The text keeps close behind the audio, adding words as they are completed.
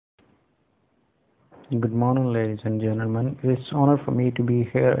Good morning, ladies and gentlemen. It's an honor for me to be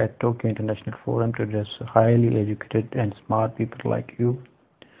here at Tokyo International Forum to address highly educated and smart people like you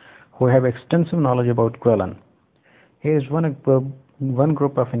who have extensive knowledge about ghrelin. Here is one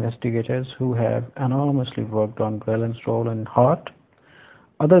group of investigators who have enormously worked on ghrelin's role in heart.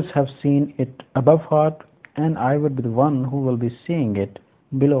 Others have seen it above heart, and I would be the one who will be seeing it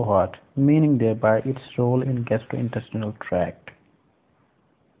below heart, meaning thereby its role in gastrointestinal tract.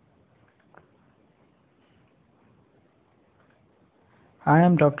 I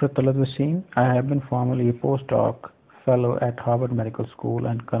am Dr. Talat Waseem. I have been formerly a postdoc fellow at Harvard Medical School,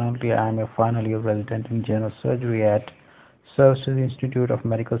 and currently I am a final year resident in general surgery at Saraswati Institute of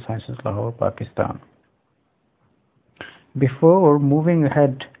Medical Sciences, Lahore, Pakistan. Before moving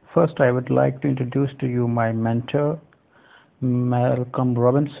ahead, first I would like to introduce to you my mentor, Malcolm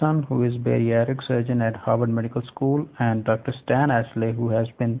Robinson, who is bariatric surgeon at Harvard Medical School, and Dr. Stan Ashley, who has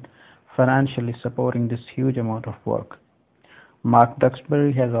been financially supporting this huge amount of work. Mark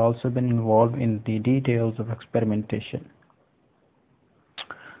Duxbury has also been involved in the details of experimentation.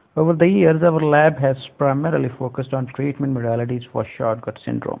 Over the years, our lab has primarily focused on treatment modalities for short gut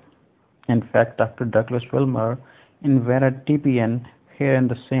syndrome. In fact, Dr. Douglas Wilmer invented TPN here in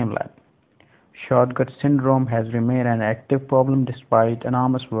the same lab. Short gut syndrome has remained an active problem despite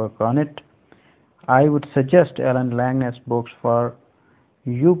enormous work on it. I would suggest Alan Langne's books for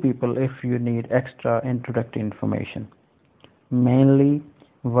you people if you need extra introductory information. Mainly,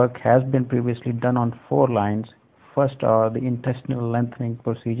 work has been previously done on 4 lines. First are the intestinal lengthening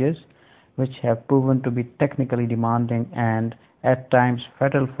procedures, which have proven to be technically demanding and at times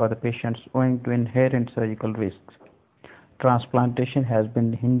fatal for the patients owing to inherent surgical risks. Transplantation has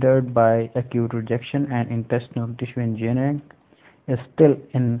been hindered by acute rejection, and intestinal tissue engineering is still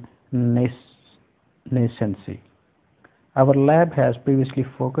in nascency. Our lab has previously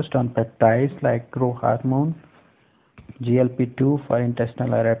focused on peptides like growth hormone, GLP-2 for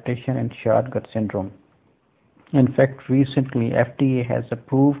intestinal adaptation and short gut syndrome. In fact, recently FDA has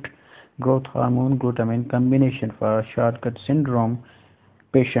approved growth hormone glutamine combination for short gut syndrome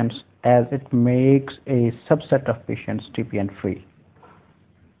patients, as it makes a subset of patients TPN free.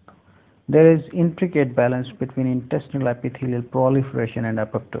 There is intricate balance between intestinal epithelial proliferation and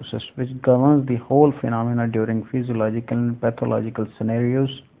apoptosis, which governs the whole phenomena during physiological and pathological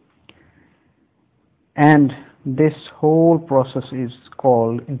scenarios, and this whole process is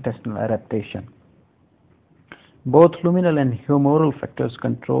called intestinal adaptation. Both luminal and humoral factors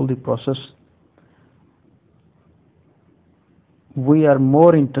control the process. We are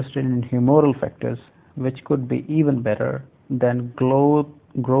more interested in humoral factors, which could be even better than growth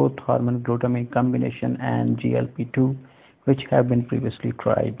hormone glutamine combination and GLP-2, which have been previously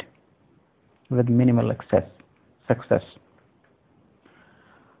tried with minimal success.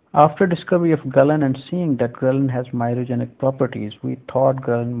 After discovery of ghrelin and seeing that ghrelin has myogenic properties, we thought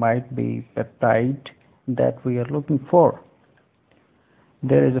ghrelin might be peptide that we are looking for.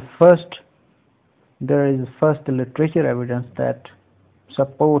 There is first literature evidence that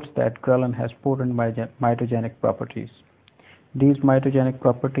supports that ghrelin has potent mitogenic properties. These mitogenic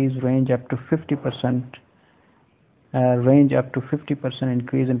properties range up to 50%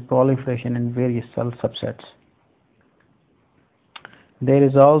 increase in proliferation in various cell subsets. There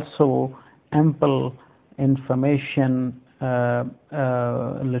is also ample information,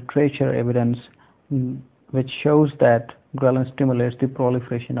 literature evidence which shows that ghrelin stimulates the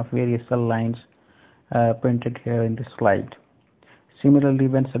proliferation of various cell lines printed here in this slide. Similarly,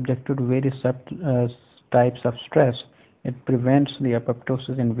 when subjected to various types of stress, it prevents the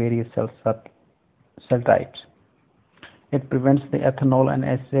apoptosis in various cell types. It prevents the ethanol and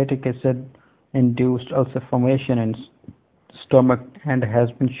acetic acid induced ulcer formation in stomach and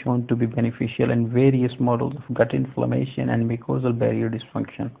has been shown to be beneficial in various models of gut inflammation and mucosal barrier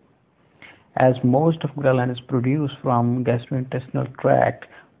dysfunction. As most of ghrelin is produced from gastrointestinal tract,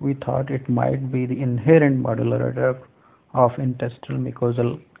 we thought it might be the inherent modulator of intestinal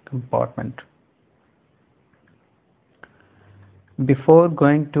mucosal compartment. Before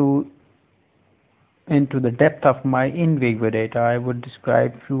going into the depth of my in vivo data, I would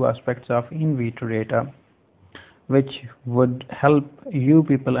describe few aspects of in vitro data which would help you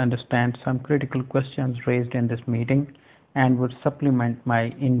people understand some critical questions raised in this meeting and would supplement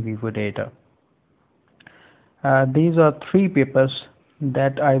my in vivo data. These are 3 papers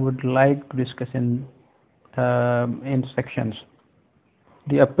that I would like to discuss in sections.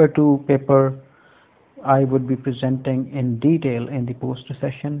 The upper 2 paper I would be presenting in detail in the poster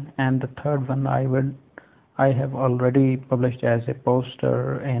session, and the third one I have already published as a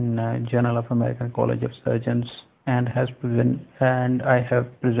poster in Journal of American College of Surgeons and I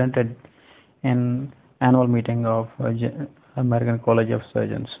have presented in annual meeting of American College of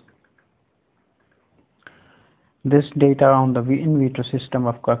Surgeons. This data on the in vitro system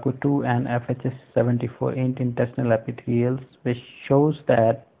of CoQ2 and FHS74 in intestinal epithelials, which shows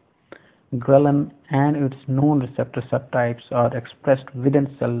that ghrelin and its known receptor subtypes are expressed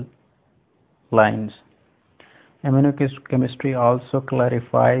within cell lines. Immunochemistry also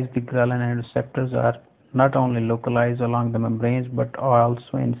clarifies the ghrelin and receptors are not only localized along the membranes but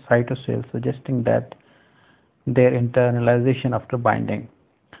also in cytosol, suggesting that their internalization after binding.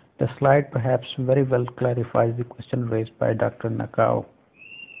 The slide perhaps very well clarifies the question raised by Dr. Nakao.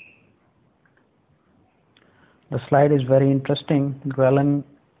 The slide is very interesting. Ghrelin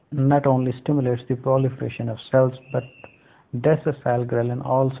not only stimulates the proliferation of cells, but desactyl ghrelin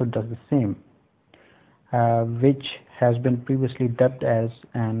also does the same, which has been previously dubbed as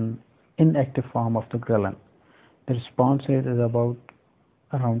an inactive form of the ghrelin. The response rate is about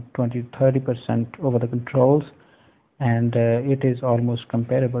around 20-30% over the controls, and it is almost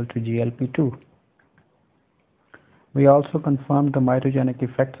comparable to GLP-2. We also confirmed the mitogenic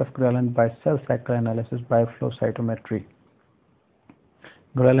effects of ghrelin by cell cycle analysis by flow cytometry.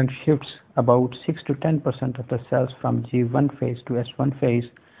 Ghrelin shifts about 6 to 10% of the cells from G1 phase to S1 phase,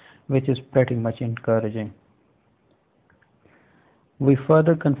 which is pretty much encouraging. We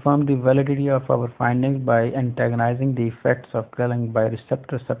further confirmed the validity of our findings by antagonizing the effects of ghrelin by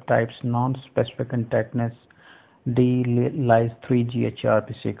receptor subtypes non-specific antagonists D lies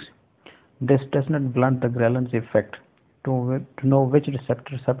 3-GHRP6. This does not blunt the ghrelin's effect. To know which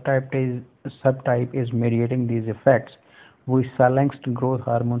receptor subtype is mediating these effects, we silenced growth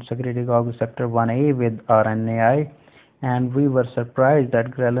hormone secretagogue receptor 1A with RNAi, and we were surprised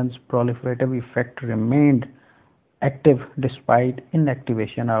that ghrelin's proliferative effect remained active despite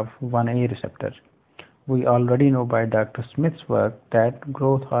inactivation of 1A receptor. We already know by Dr. Smith's work that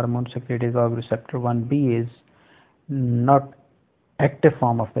growth hormone secretagogue receptor 1B is not active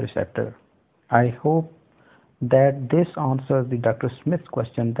form of the receptor. I hope that this answers the Dr. Smith's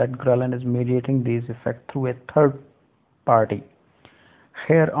question that ghrelin is mediating these effects through a third party.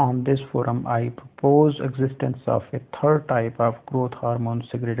 Here on this forum, I propose existence of a third type of growth hormone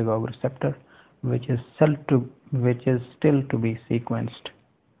secretagogue receptor, which is still to be sequenced.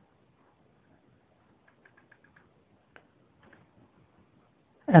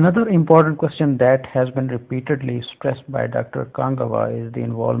 Another important question that has been repeatedly stressed by Dr. Kangawa is the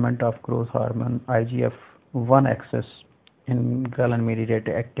involvement of growth hormone IGF-1 axis in ghrelin-mediated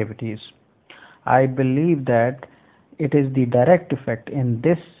activities. I believe that it is the direct effect in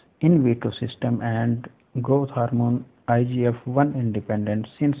this in vitro system and growth hormone IGF-1 independent,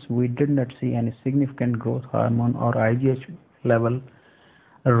 since we did not see any significant growth hormone or IGF level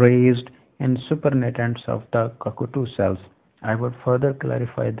raised in supernatants of the CoQ2 cells. I would further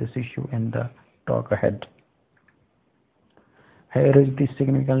clarify this issue in the talk ahead. Here is the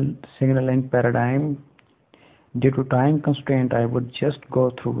signaling paradigm. Due to time constraint, I would just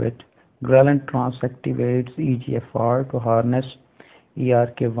go through it. Ghrelin transactivates EGFR to harness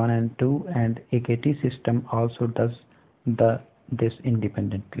ERK1 and 2, and AKT system also does this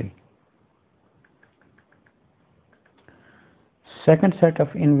independently. Second set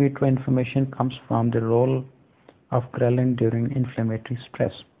of in vitro information comes from the role of ghrelin during inflammatory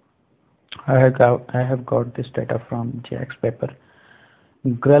stress. I have got this data from Jack's paper.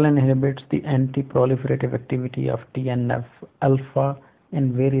 Ghrelin inhibits the anti-proliferative activity of TNF-alpha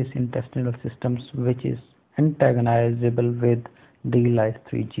in various intestinal systems, which is antagonizable with D lies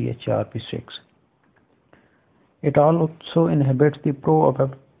 3-GHRP6. It also inhibits the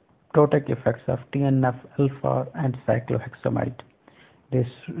pro-apoptotic effects of TNF-alpha and cyclohexamide. This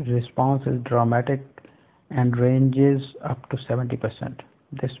response is dramatic and ranges up to 70%.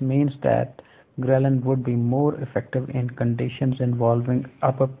 This means that ghrelin would be more effective in conditions involving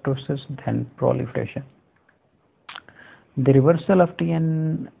apoptosis than proliferation. The reversal of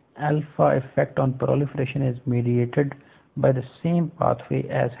TNF-alpha effect on proliferation is mediated by the same pathway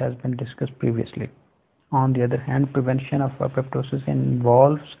as has been discussed previously. On the other hand, prevention of apoptosis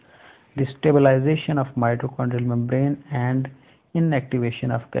involves the stabilization of mitochondrial membrane and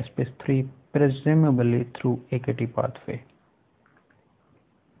inactivation of caspase-3, presumably through AKT pathway.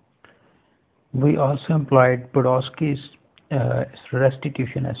 We also employed Podolsky's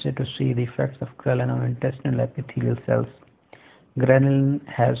restitution assay to see the effects of ghrelin on intestinal epithelial cells. Ghrelin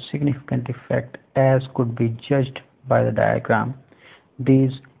has significant effect as could be judged by the diagram.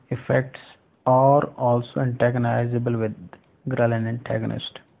 These effects are also antagonizable with ghrelin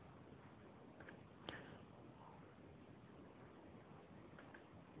antagonist.